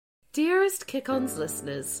Dearest Kick-Ons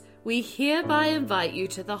listeners, we hereby invite you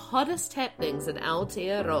to the hottest happenings in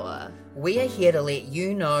Aotearoa. We are here to let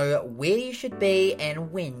you know where you should be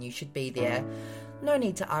and when you should be there. No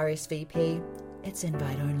need to RSVP, it's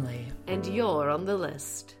invite only. And you're on the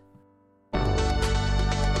list. The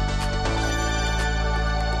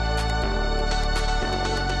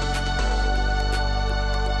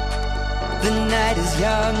night is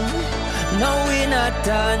young, no we're not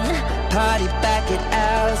done. Party back at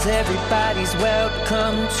ours, everybody's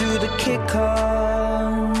welcome to the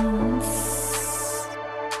Kick-Ons.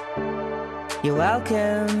 You're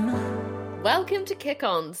welcome. Welcome to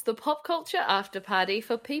Kick-Ons, the pop culture after party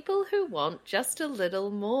for people who want just a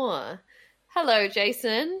little more. Hello,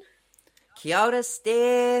 Jason. Kia ora,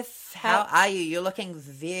 Steph. How are you? You're looking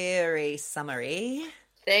very summery.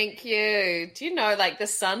 Thank you. Do you know, the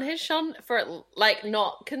sun has shone for,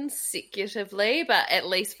 not consecutively, but at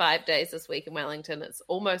least 5 days this week in Wellington. It's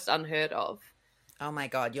almost unheard of. Oh my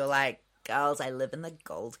God, you're like, girls, I live in the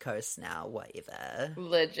Gold Coast now, whatever.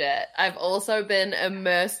 Legit. I've also been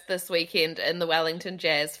immersed this weekend in the Wellington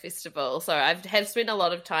Jazz Festival, so I have spent a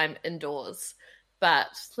lot of time indoors, but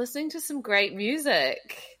listening to some great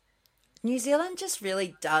music. New Zealand just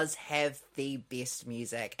really does have the best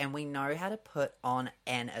music, and we know how to put on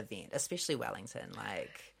an event, especially Wellington.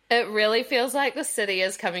 It really feels like the city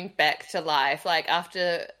is coming back to life,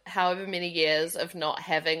 after however many years of not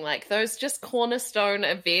having, those just cornerstone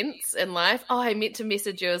events in life. Oh, I meant to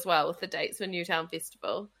message you as well with the dates for Newtown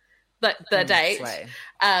Festival. The date. Slay.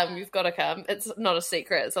 You've got to come. It's not a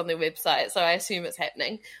secret. It's on their website, so I assume it's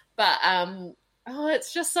happening. But,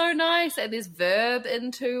 it's just so nice. And there's Verb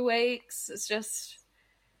in 2 weeks. It's just,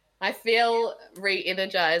 I feel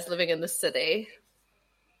re-energized living in the city.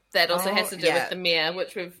 That also has to do with the mayor,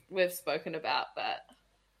 which we've spoken about, but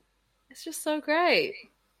it's just so great.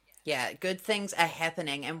 Yeah, good things are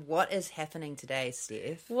happening. And what is happening today,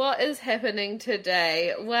 Steph? What is happening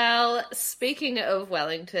today? Well, speaking of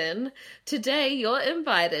Wellington, today you're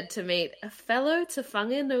invited to meet a fellow Te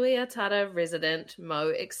Whanganuiatara resident,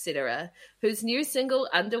 Mo Etc., whose new single,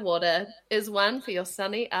 Underwater, is one for your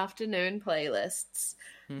sunny afternoon playlists.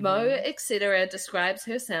 Mm-hmm. Mo Etc. describes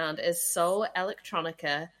her sound as soul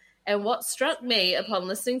electronica, and what struck me upon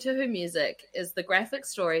listening to her music is the graphic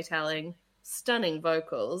storytelling, stunning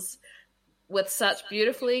vocals, with such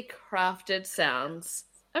beautifully crafted sounds,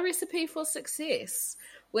 a recipe for success.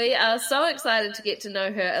 We are so excited to get to know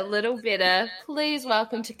her a little better. Please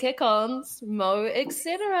welcome to Kick-Ons, Mo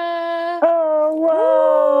Etc. Oh,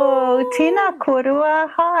 whoa! Tina Korua,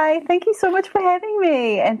 hi. Thank you so much for having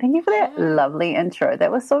me, and thank you for that lovely intro. That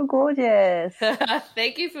was so gorgeous.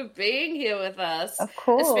 Thank you for being here with us. Of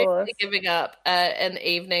course. Especially giving up an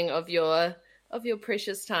evening of your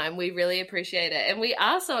precious time. We really appreciate it. And we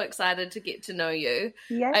are so excited to get to know you.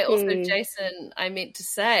 Yay. Jason, I meant to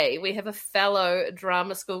say, we have a fellow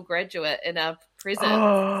drama school graduate in our presence.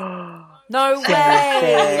 No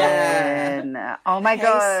way! Oh my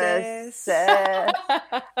gosh. Sis.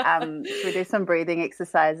 Should we do some breathing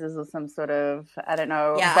exercises or some sort of, I don't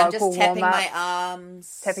know, yeah, vocal I'm just tapping warm-up, my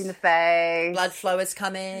arms. tapping the face. Blood flow is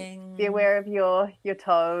coming. Be aware of your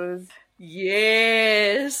toes.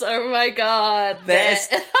 Yes. Oh my God. That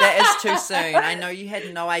is too soon. I know you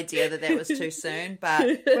had no idea that was too soon,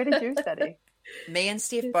 but Where did you study? me and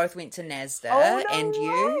Steph both went to NASDA. Oh, no and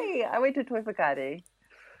you? way. I went to Toi Whakaari.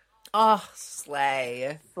 Oh,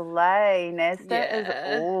 slay. Slay. NASDA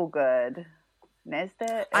Yeah. is all good.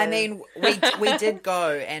 NASDA is... I mean, we did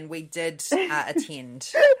go and we did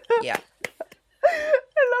attend. Yeah.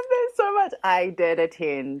 I love that so much. I did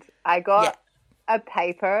attend. I got a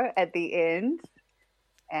paper at the end,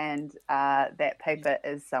 and that paper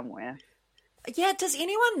is somewhere. Yeah, does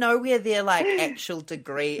anyone know where their actual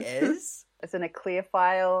degree is? It's in a clear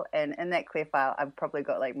file, and in that clear file I've probably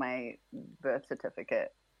got my birth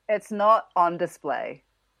certificate. It's not on display,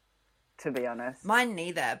 to be honest. Mine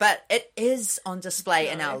neither, but it is on display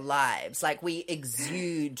in our lives. We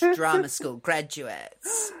exude drama school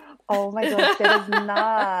graduates. Oh my gosh, that is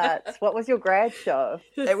nuts. What was your grad show?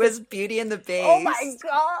 It was Beauty and the Beast. Oh my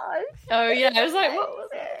gosh. Oh yeah, I was like, what was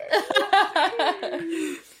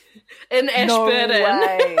it? In No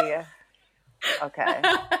Ashburton. way. Okay.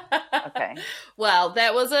 Well,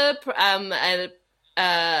 that was a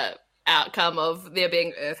outcome of there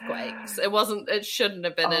being earthquakes. It shouldn't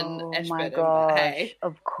have been in Ashburton. Oh my but gosh, hey.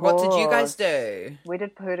 of course. What did you guys do? We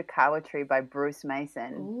did Purakawa Tree by Bruce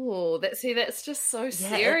Mason. Ooh, that's just so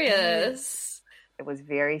serious. It was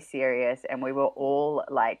very serious, and we were all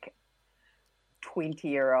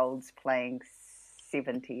 20-year-olds playing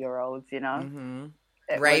 70-year-olds, you know? Mm-hmm.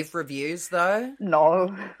 Rave reviews, though?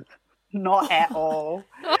 No, not at all.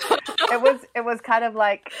 was kind of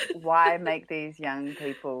like, why make these young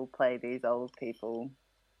people play these old people?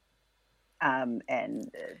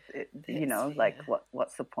 You know, like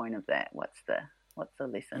what's the point of that? What's the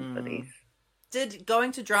lesson for these? Did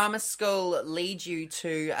going to drama school lead you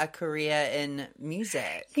to a career in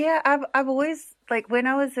music? Yeah, I've always, like, when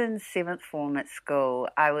I was in 7th form at school,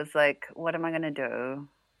 I was like, what am I going to do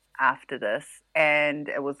after this? And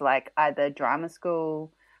it was like either drama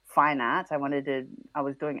school, fine arts, I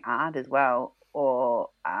was doing art as well, or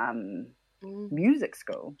music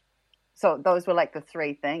school. So those were like the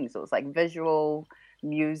three things. It was like visual,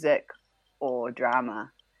 music, or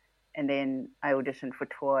drama. And then I auditioned for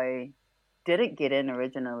Toy. Didn't get in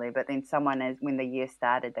originally, but then when the year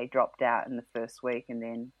started, they dropped out in the first week, and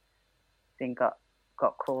then got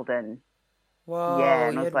called in. Whoa! Yeah,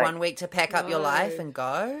 you had 1 week to pack up your life and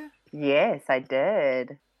go. Yes, I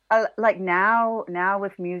did. Like now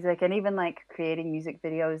with music, and even like creating music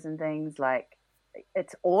videos and things, like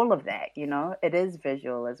it's all of that. You know, it is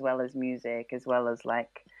visual as well as music, as well as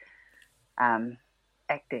like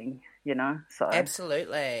acting. You know, so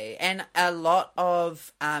absolutely. And a lot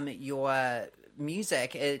of your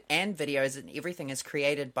music and videos and everything is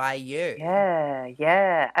created by you.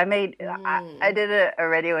 Yeah. I mean, I did a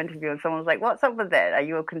radio interview and someone was like, "What's up with that? Are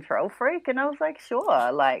you a control freak?" And I was like,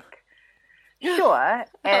 "Sure, like, sure."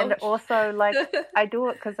 And also, like, I do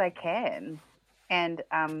it because I can, and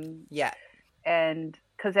and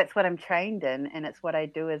because that's what I'm trained in, and it's what I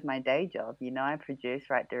do as my day job. You know, I produce,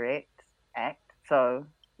 write, direct, act. So,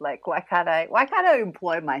 like, why can't I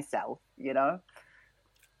employ myself, you know?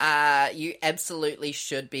 You absolutely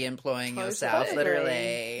should be employing yourself,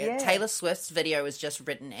 literally. Yeah. Taylor Swift's video was just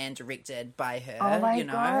written and directed by her, oh my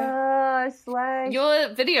gosh, like... Your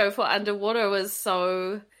video for Underwater was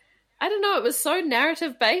so... I don't know, it was so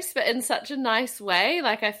narrative-based, but in such a nice way.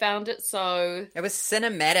 Like, I found it so... It was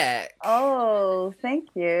cinematic. Oh, thank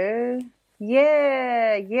you.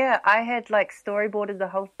 Yeah. I had, like, storyboarded the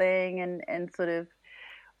whole thing and sort of...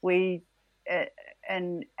 We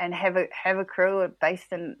and have a crew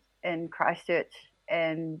based in Christchurch,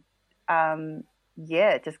 and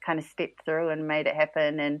just kind of stepped through and made it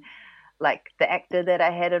happen. And like the actor that I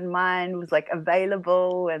had in mind was like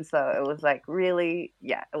available, and so it was like really,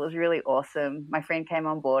 it was really awesome. My friend came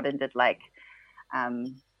on board and did like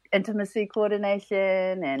intimacy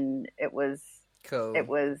coordination, and it was cool. It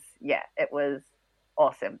was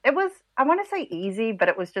awesome. It was, I want to say easy, but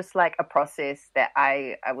it was just like a process that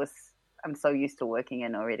I'm so used to working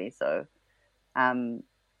in already. So, I'm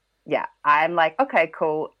like, okay,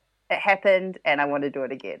 cool. It happened and I want to do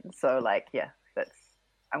it again. So like,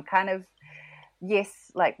 I'm kind of,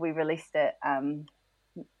 like we released it,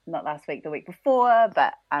 not last week, the week before,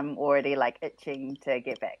 but I'm already like itching to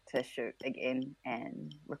get back to shoot again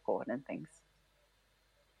and record and things.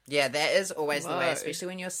 Yeah, that is always the way, especially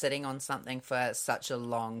when you're sitting on something for such a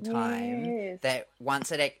long time, that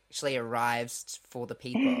once it actually arrives for the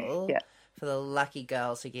people, for the lucky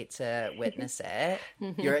girls who get to witness it,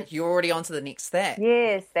 you're already on to the next thing.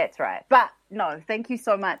 Yes, that's right. But no, thank you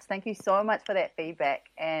so much. Thank you so much for that feedback.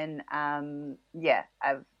 And I'm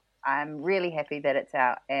really happy that it's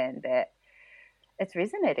out and that it's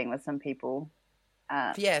resonating with some people.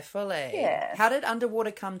 Fully. Yeah. How did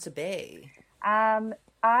Underwater come to be?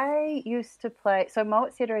 I used to play, so Mo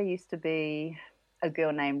Etc. used to be a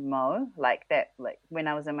girl named Mo, like that, like when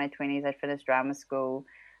I was in my 20s, I finished drama school.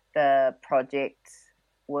 The project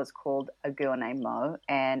was called A Girl Named Mo,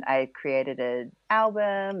 and I created an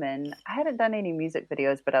album, and I hadn't done any music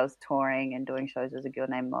videos, but I was touring and doing shows as A Girl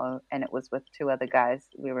Named Mo, and it was with two other guys.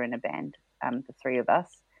 We were in a band, the three of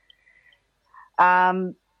us.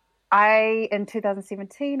 In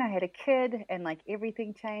 2017, I had a kid, and like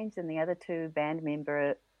everything changed, and the other two band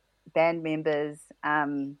members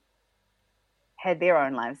had their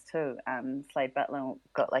own lives too. Slade Butler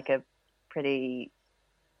got like a pretty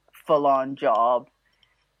full-on job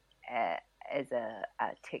as a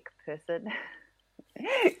tech person.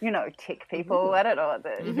 You know, tech people. I don't know what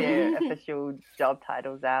their official job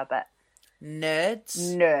titles are, but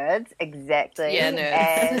Nerds, exactly. Yeah,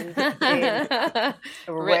 nerds. And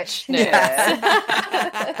rich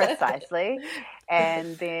nerds. Precisely.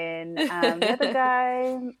 And then the other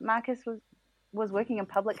guy, Marcus, was working in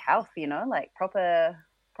public health, you know, like proper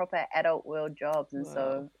adult world jobs. And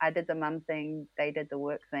so I did the mum thing, they did the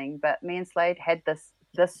work thing. But me and Slade had this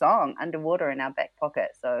song, Underwater, in our back pocket.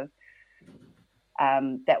 So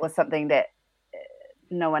that was something that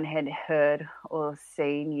no one had heard or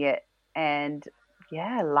seen yet. And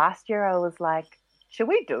last year I was like, should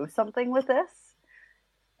we do something with this?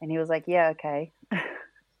 And he was like, yeah, okay.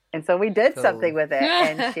 And so we did something with it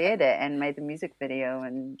and shared it and made the music video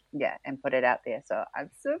and put it out there. So I'm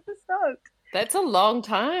super stoked. That's a long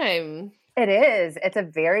time. It is. It's a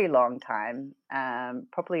very long time.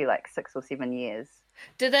 Probably like 6 or 7 years.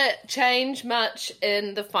 Did it change much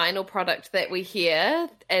in the final product that we hear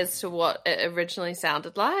as to what it originally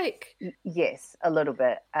sounded like? Yes, a little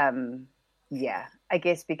bit. Yeah, I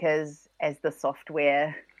guess because as the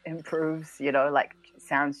software improves, you know, like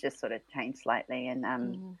sounds just sort of change slightly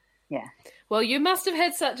and yeah. Well, you must have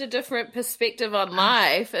had such a different perspective on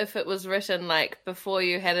life if it was written like before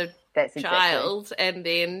you had a child and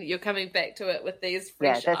then you're coming back to it with these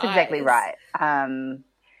fresh eyes. Yeah, that's exactly right.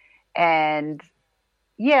 And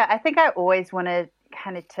yeah, I think I always want to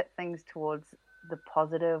kind of tip things towards the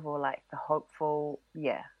positive or like the hopeful.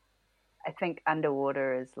 Yeah. I think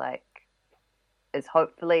Underwater is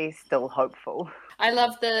hopefully still hopeful. I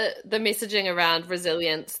love the messaging around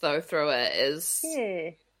resilience though through it is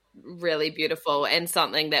really beautiful and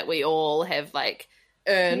something that we all have like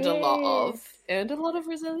earned a lot of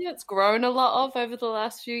resilience, grown a lot of over the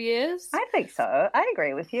last few years. I think so. I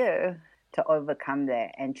agree with you. To overcome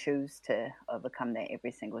that and choose to overcome that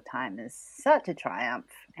every single time is such a triumph,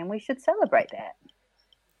 and we should celebrate that.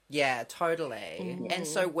 Yeah, totally. And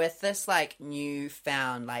so with this like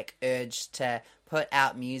newfound like urge to put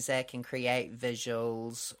out music and create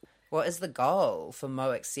visuals, what is the goal for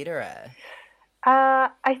Mo Etc.?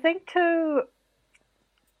 I think to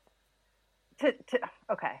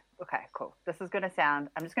okay, cool. This is going to sound,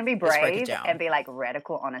 I'm just going to be brave and be like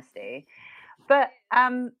radical honesty. But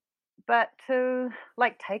to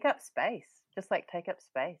like take up space, just like take up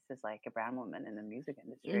space as like a brown woman in the music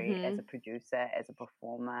industry, as a producer, as a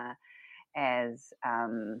performer, as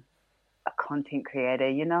a content creator,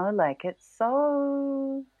 you know, like it's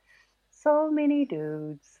so many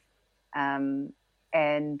dudes, and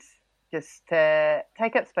just to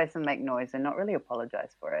take up space and make noise and not really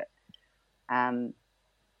apologize for it.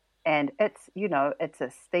 And it's, you know, it's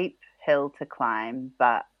a steep hill to climb,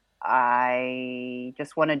 but I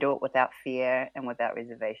just want to do it without fear and without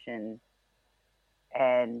reservation.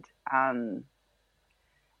 And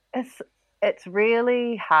it's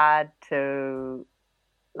really hard to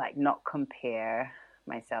like not compare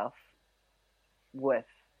myself with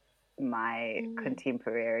my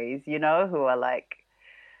contemporaries, you know, who are like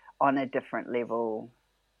on a different level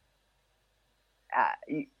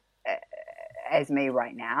as me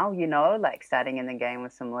right now, you know, like starting in the game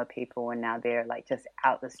with similar people and now they're like just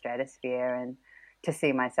out the stratosphere, and to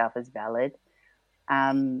see myself as valid.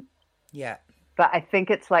 Yeah. But I think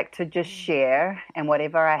it's like to just share, and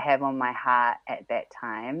whatever I have on my heart at that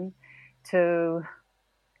time, to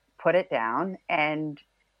put it down,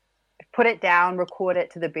 record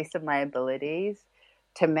it to the best of my abilities,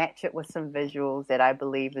 to match it with some visuals that I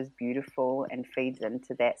believe is beautiful and feeds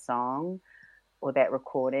into that song or that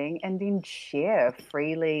recording, and then share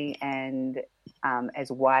freely and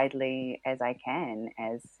as widely as I can,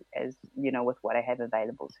 as you know, with what I have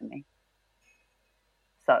available to me.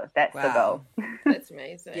 So that's the goal. That's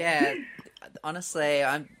amazing. Yeah, honestly,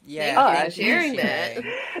 I'm sharing that.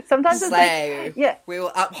 Sometimes it's like, we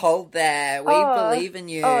will uphold that. We believe in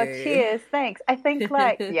you. Oh, cheers, thanks. I think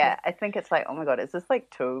like I think it's like, oh my god, is this like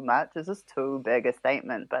too much? Is this too big a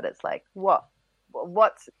statement? But it's like, what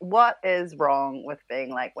is wrong with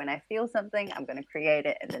being like, when I feel something, I'm going to create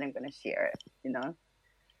it and then I'm going to share it, you know?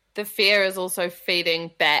 The fear is also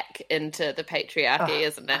feeding back into the patriarchy,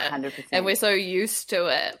 isn't it? 100%. And we're so used to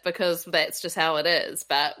it because that's just how it is.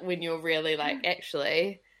 But when you're really like,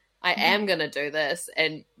 actually, I am going to do this,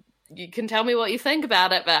 and you can tell me what you think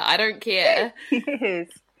about it, but I don't care. Yes.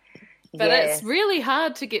 But it's really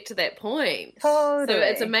hard to get to that point. Totally. So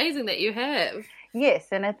it's amazing that you have. Yes,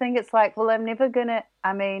 and I think it's like, well, I'm never gonna,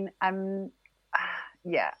 I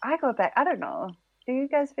go back, I don't know. Do you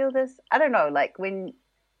guys feel this? I don't know, like when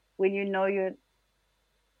you know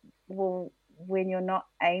when you're not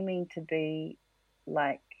aiming to be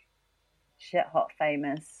like shit hot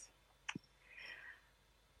famous.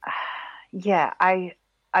 I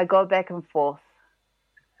go back and forth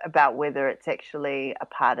about whether it's actually a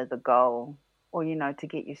part of the goal, or, you know, to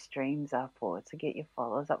get your streams up or to get your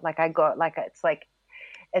followers up. Like it's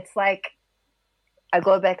like I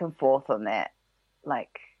go back and forth on that,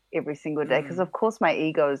 like every single day. Because of course my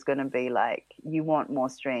ego is going to be like, you want more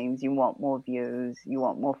streams, you want more views, you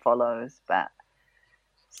want more follows, but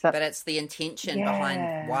it's the intention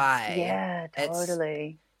behind why. Yeah,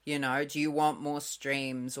 totally. You know, do you want more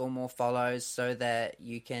streams or more follows so that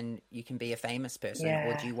you can be a famous person,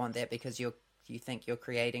 or do you want that because you think you're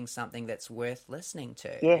creating something that's worth listening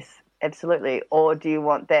to? Yes, absolutely. Or do you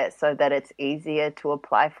want that so that it's easier to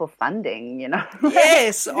apply for funding, you know?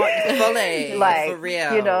 Yes, fully, like, for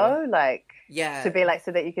real. You know, like, yeah, to be like,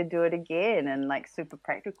 so that you can do it again, and like super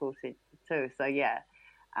practical too. So yeah,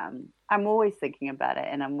 I'm always thinking about it,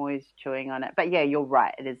 and I'm always chewing on it. But yeah, you're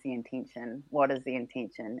right. It is the intention. What is the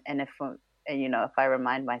intention? And you know, if I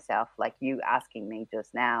remind myself, like you asking me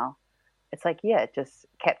just now, it's like, yeah, just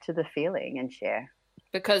capture the feeling and share.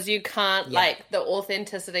 Because you can't, like, the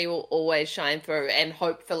authenticity will always shine through and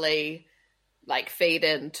hopefully, like, feed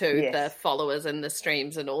into the followers and the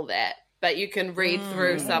streams and all that. But you can read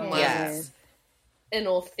through someone's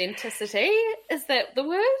inauthenticity. Is that the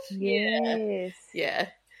word? Yes. Yeah.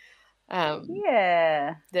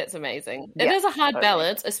 Yeah. That's amazing. Yeah, it is a hard totally.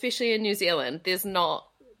 balance, especially in New Zealand. There's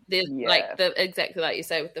like exactly like you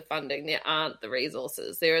say with the funding, there aren't the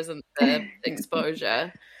resources. There isn't the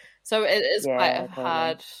exposure. So it is quite a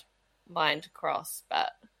hard line to cross,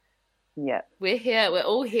 but we're here. We're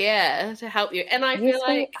all here to help you. And I feel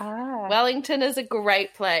like Wellington is a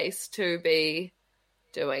great place to be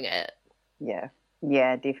doing it. Yeah.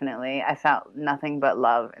 Yeah, definitely. I felt nothing but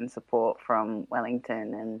love and support from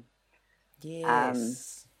Wellington, and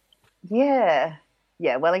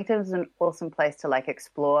Wellington's an awesome place to like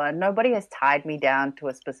explore. Nobody has tied me down to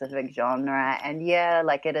a specific genre, and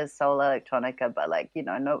like it is soul electronica, but like, you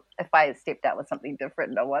know, if I stepped out with something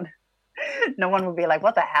different, no one would be like,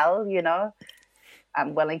 what the hell, you know?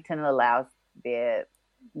 Wellington allows their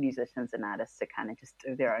musicians and artists to kind of just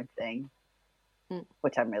do their own thing,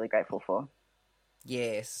 which I'm really grateful for.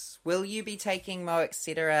 Yes. Will you be taking Mo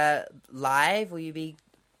Etc. live? Will you be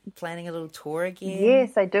planning a little tour again?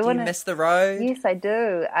 Yes, I do. Do you miss the road? Yes, I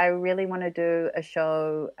do. I really want to do a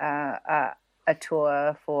show, a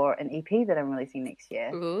tour for an EP that I'm releasing next year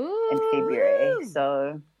in February.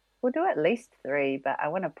 So we'll do at least 3, but I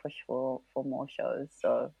want to push for more shows.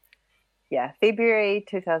 So yeah, February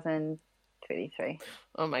 2023.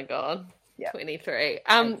 Oh my God. Yeah. 23.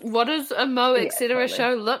 What does a Mo Etc.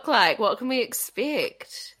 show look like? What can we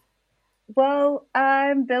expect? Well,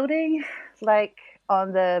 I'm building like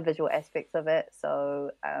on the visual aspects of it. So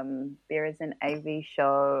there is an AV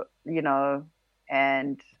show, you know,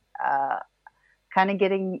 and kind of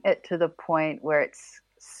getting it to the point where it's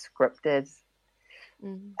scripted.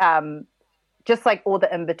 Just like all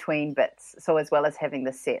the in-between bits. So as well as having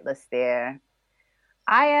the set list there.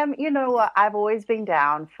 I am, you know what, I've always been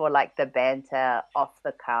down for like the banter, off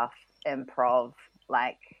the cuff, improv.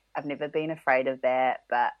 Like I've never been afraid of that,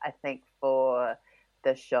 but I think for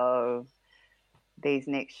the show, these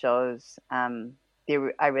next shows, I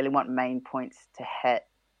really want main points to hit,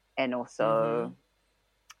 and also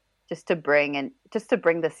just to bring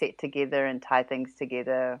the set together and tie things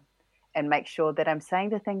together, and make sure that I'm saying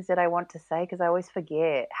the things that I want to say, because I always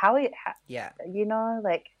forget you know,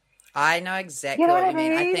 like. I know exactly what you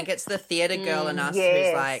mean. I think it's the theatre girl in us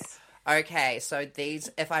who's like, okay, so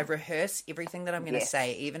if I rehearse everything that I'm going to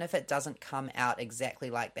say, even if it doesn't come out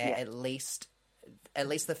exactly like that, at least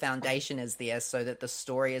the foundation is there so that the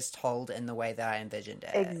story is told in the way that I envisioned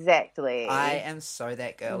it. Exactly. I am so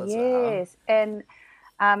that girl as well. Yes, and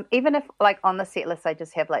even if like on the set list I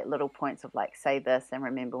just have like little points of like, say this and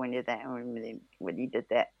remember when you did that and remember when you did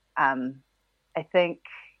that. I think...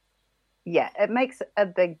 yeah, it makes a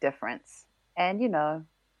big difference. And, you know,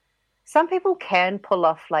 some people can pull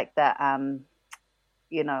off like that,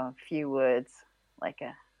 you know, few words, like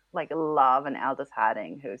Love and Aldous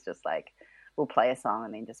Harding, who's just like, will play a song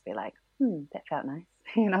and then just be like, that felt nice.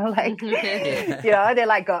 You know, like, you know, they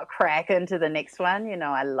like got crack into the next one. You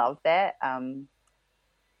know, I love that.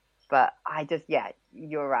 But I just,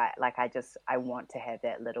 you're right. Like, I want to have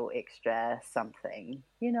that little extra something,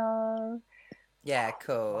 you know. Yeah,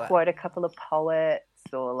 cool. Quote a couple of poets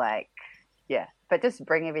or like, but just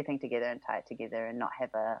bring everything together and tie it together and not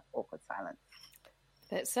have a awkward silence.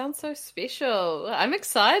 That sounds so special. I'm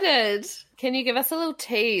excited. Can you give us a little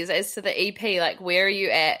tease as to the EP? Like, where are you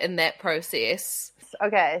at in that process?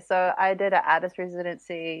 Okay, so I did an artist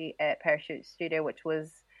residency at Parachute Studio, which was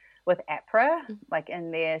with APRA, like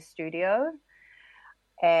in their studio.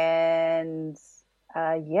 And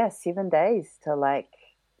 7 days to like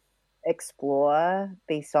explore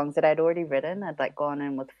these songs that I'd already written. I'd like gone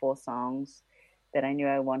in with 4 songs that I knew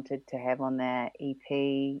I wanted to have on that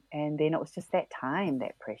EP, and then it was just that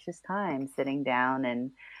precious time, sitting down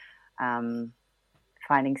and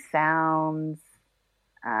finding sounds,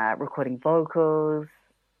 recording vocals,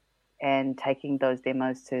 and taking those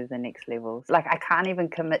demos to the next levels. Like I can't even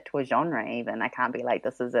commit to a genre. Even I can't be like,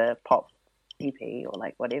 this is a pop EP or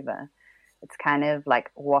like whatever. It's kind of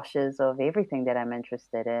like washes of everything that I'm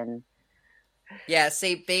interested in. Yeah,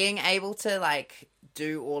 see, being able to like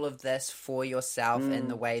do all of this for yourself in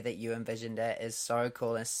the way that you envisioned it is so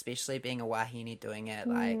cool, and especially being a wahine doing it,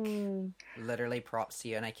 like literally props to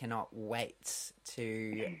you, and I cannot wait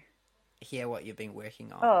to hear what you've been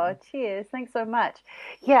working on. Oh, cheers. Thanks so much.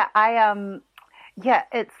 Yeah,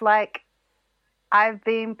 it's like I've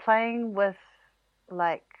been playing with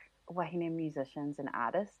like wahine musicians and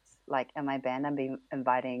artists. Like in my band, I've been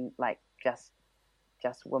inviting like just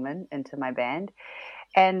women into my band,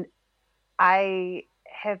 and I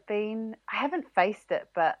haven't faced it,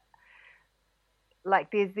 but like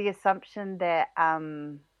there's the assumption that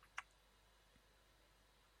that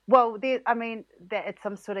it's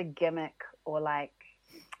some sort of gimmick, or like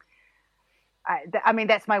I mean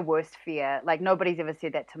that's my worst fear. Like nobody's ever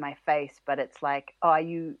said that to my face, but it's like, oh, are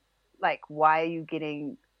you like, why are you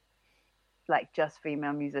getting like just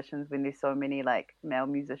female musicians when there's so many like male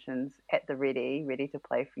musicians at the ready to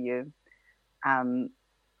play for you?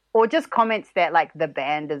 Or just comments that like the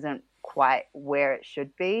band isn't quite where it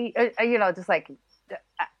should be, just like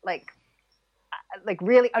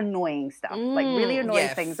really annoying stuff, like really annoying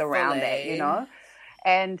things around it,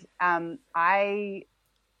 and I'm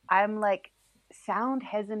like, sound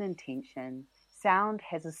has an intention, sound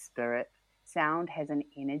has a spirit, sound has an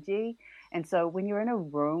energy. And so when you're in a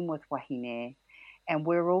room with wahine and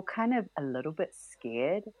we're all kind of a little bit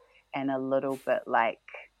scared and a little bit like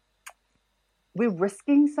we're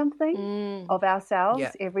risking something of ourselves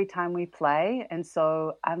every time we play. And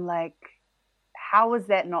so I'm like, how is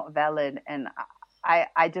that not valid? And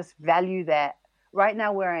I just value that right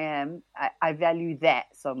now where I am. I value that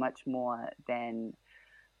so much more than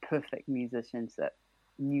perfect musicianship.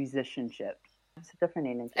 It's a different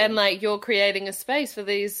energy. And like you're creating a space for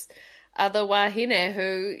these other wahine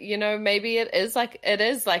who, maybe it is like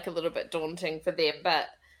a little bit daunting for them, but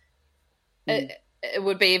it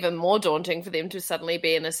would be even more daunting for them to suddenly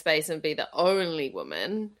be in a space and be the only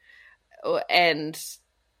woman. And,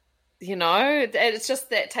 it's just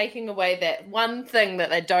that taking away that one thing that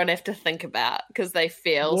they don't have to think about because they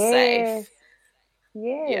feel safe.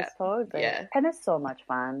 Yes, totally. Yeah. And it's so much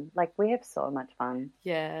fun. Like, we have so much fun.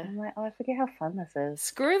 Yeah. I'm like, I forget how fun this is.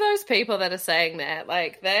 Screw those people that are saying that.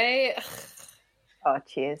 Like, they... Oh,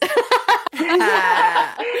 cheers.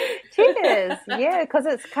 Cheers. Yeah, because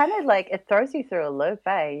it's kind of like, it throws you through a loop,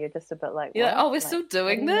 eh? You're just a bit like, yeah. Oh, we're still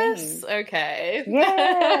doing this? Okay.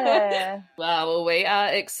 Yeah. Well, we are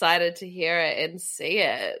excited to hear it and see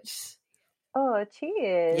it. Oh,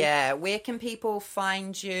 cheers. Yeah, where can people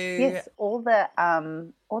find you? Yes, all the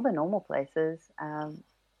normal places.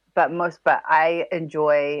 But I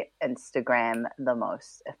enjoy Instagram the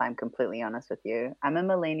most, if I'm completely honest with you. I'm a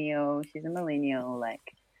millennial, she's a millennial, like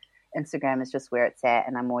Instagram is just where it's at,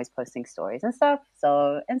 and I'm always posting stories and stuff.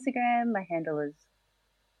 So Instagram, my handle is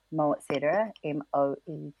Moetcetera,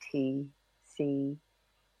 Moetcetera.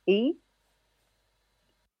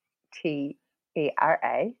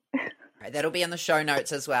 Right, that'll be in the show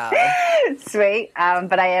notes as well. Sweet.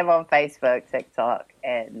 But I am on Facebook, TikTok,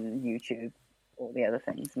 and YouTube. All the other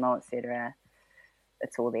things, Moetcetera.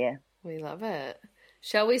 It's all there. We love it.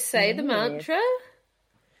 Shall we say the mantra?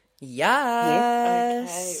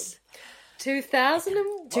 Yes. Okay.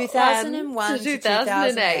 2001 to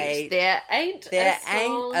 2008. There ain't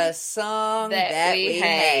a song that we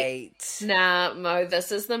hate. Now, Mo,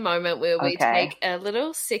 this is the moment where we take a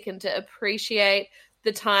little second to appreciate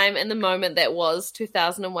the time and the moment that was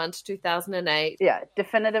 2001 to 2008. Yeah,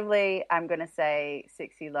 definitively, I'm going to say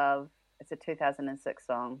Sexy Love. It's a 2006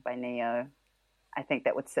 song by Neo. I think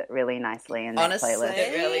that would sit really nicely in that playlist.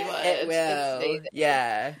 It really would. It will.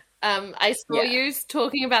 Yeah. I saw you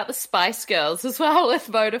talking about the Spice Girls as well with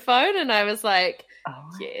Vodafone, and I was like,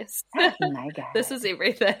 yes, this is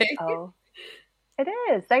everything. Oh, it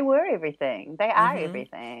is. They were everything. They are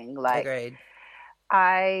everything. Like, agreed.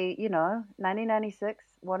 1996,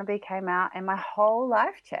 Wannabe came out, and my whole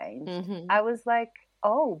life changed. I was like,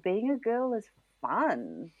 oh, being a girl is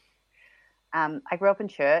fun. I grew up in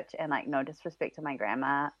church, and like, no disrespect to my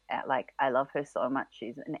grandma, I love her so much.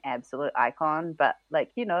 She's an absolute icon, but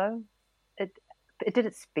like, it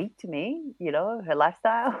didn't speak to me, her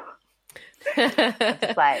lifestyle.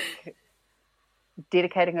 It's like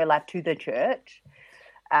dedicating her life to the church.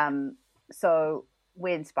 So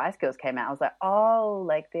when Spice Girls came out, I was like, oh,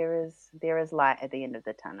 like there is light at the end of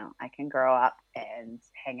the tunnel. I can grow up and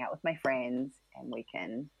hang out with my friends, and we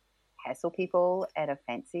can hassle people at a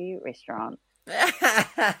fancy restaurant. Do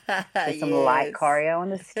some light choreo on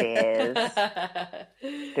the stairs.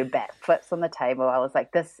 Do backflips on the table. I was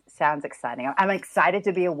like, this sounds exciting. I'm excited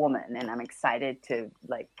to be a woman, and I'm excited to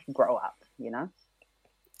like grow up,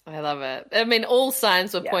 I love it. I mean, all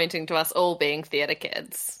signs were pointing to us all being theatre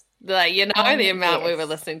kids. Like, you know, the amount we were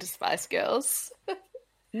listening to Spice Girls.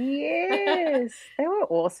 Yes, they were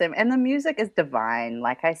awesome, and the music is divine.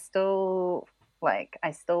 Like I still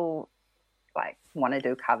want to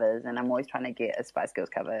do covers, and I'm always trying to get a Spice Girls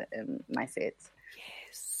cover in my sets.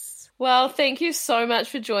 Yes. Well, thank you so much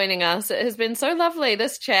for joining us. It has been so lovely,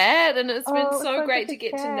 this chat, and it's been so great to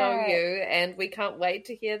get to know you, and we can't wait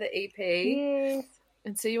to hear the EP. Yes.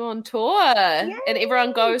 And see you on tour. Yay. And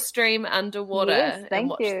everyone go stream Underwater and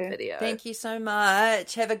watch the video. Thank you so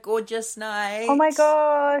much. Have a gorgeous night. Oh my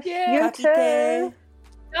gosh. Yeah. You too.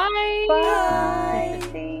 Bye. Bye.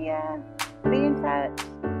 See ya. Be in touch.